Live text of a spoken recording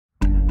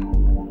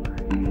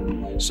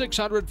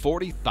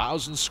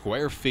640,000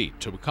 square feet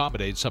to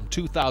accommodate some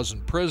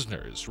 2,000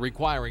 prisoners,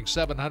 requiring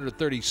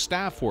 730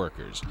 staff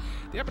workers.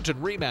 The Edmonton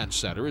Remand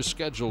Centre is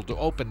scheduled to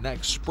open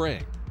next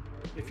spring.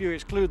 If you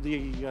exclude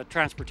the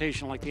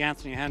transportation, like the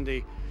Anthony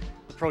Henday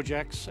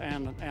projects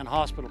and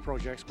hospital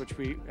projects, which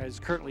is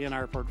currently in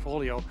our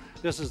portfolio,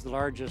 this is the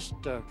largest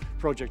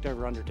project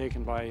ever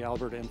undertaken by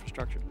Alberta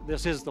Infrastructure.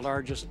 This is the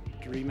largest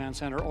remand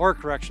centre or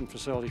correction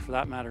facility, for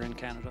that matter, in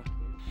Canada.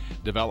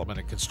 Development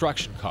and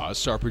construction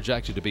costs are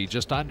projected to be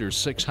just under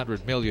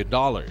 $600 million,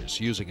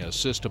 using a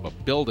system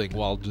of building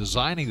while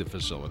designing the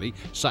facility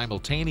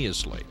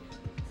simultaneously.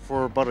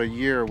 For about a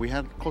year, we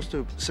had close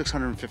to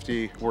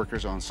 650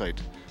 workers on site,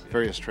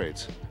 various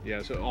trades.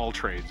 Yeah, so all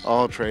trades.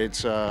 All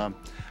trades. The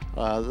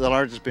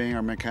largest being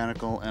our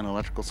mechanical and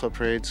electrical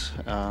subtrades.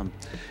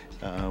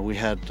 We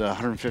had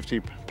 150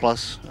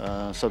 plus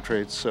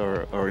subtrades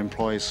or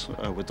employees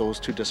with those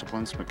two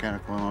disciplines,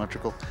 mechanical and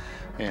electrical,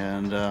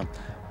 and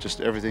just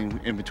everything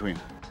in between.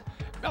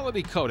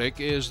 Melanie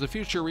Kotick is the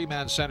future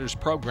Remand Centre's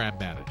program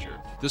manager.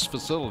 This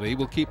facility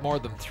will keep more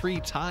than 3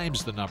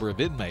 times the number of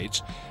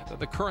inmates than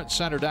the current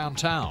center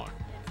downtown.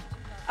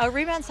 Our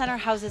Remand Centre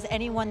houses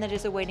anyone that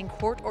is awaiting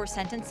court or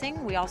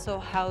sentencing. We also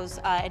house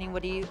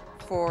anybody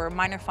for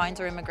minor fines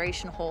or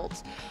immigration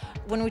holds.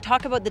 When we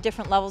talk about the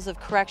different levels of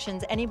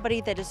corrections, anybody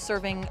that is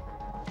serving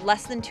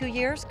less than 2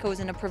 years goes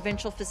in a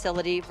provincial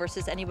facility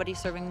versus anybody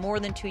serving more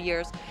than 2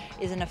 years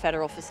is in a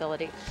federal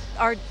facility.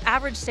 Our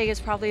average stay is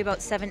probably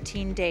about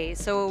 17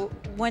 days. So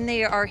when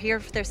they are here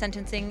for their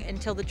sentencing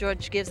until the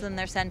judge gives them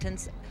their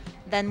sentence,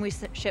 then we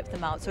ship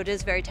them out. So it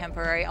is very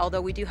temporary,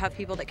 although we do have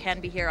people that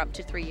can be here up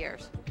to 3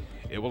 years.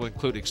 It will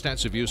include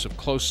extensive use of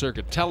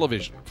closed-circuit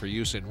television for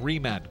use in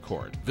remand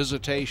court,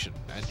 visitation,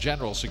 and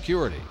general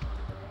security.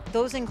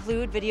 Those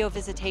include video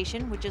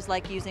visitation, which is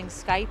like using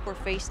Skype or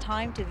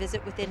FaceTime to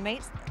visit with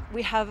inmates.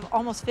 We have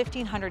almost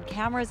 1,500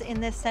 cameras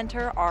in this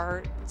center.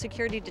 Our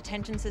security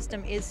detention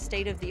system is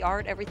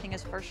state-of-the-art. Everything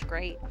is first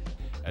grade.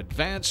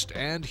 Advanced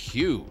and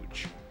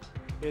huge.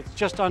 It's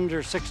just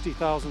under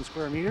 60,000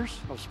 square meters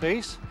of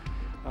space.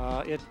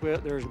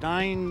 There's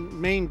 9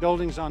 main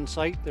buildings on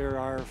site. There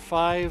are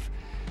 5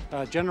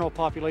 general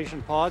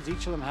population pods.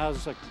 Each of them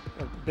has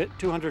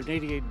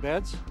 288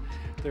 beds.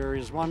 There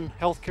is 1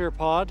 healthcare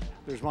pod,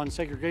 there's 1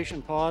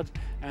 segregation pod,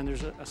 and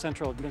there's a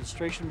central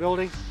administration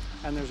building,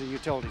 and there's a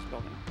utilities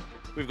building.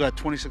 We've got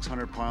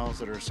 2,600 piles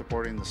that are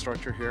supporting the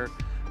structure here.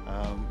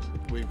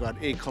 We've got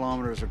 8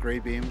 kilometers of gray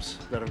beams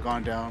that have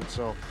gone down.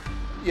 So,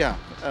 yeah,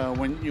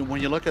 when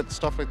you look at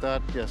stuff like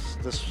that, yes,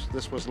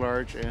 this was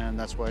large, and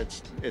that's why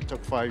it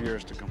took 5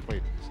 years to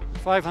complete.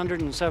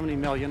 $570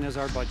 million is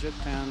our budget,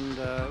 and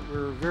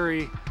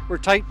we're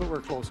tight, but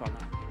we're close on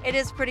that. It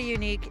is pretty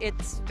unique.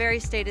 It's very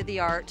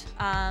state-of-the-art.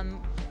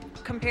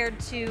 Compared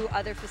to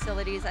other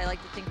facilities, I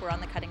like to think we're on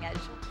the cutting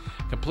edge.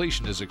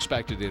 Completion is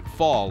expected in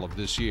fall of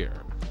this year.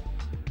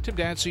 Tim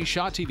Dancy,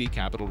 Shaw TV,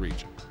 Capital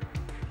Region.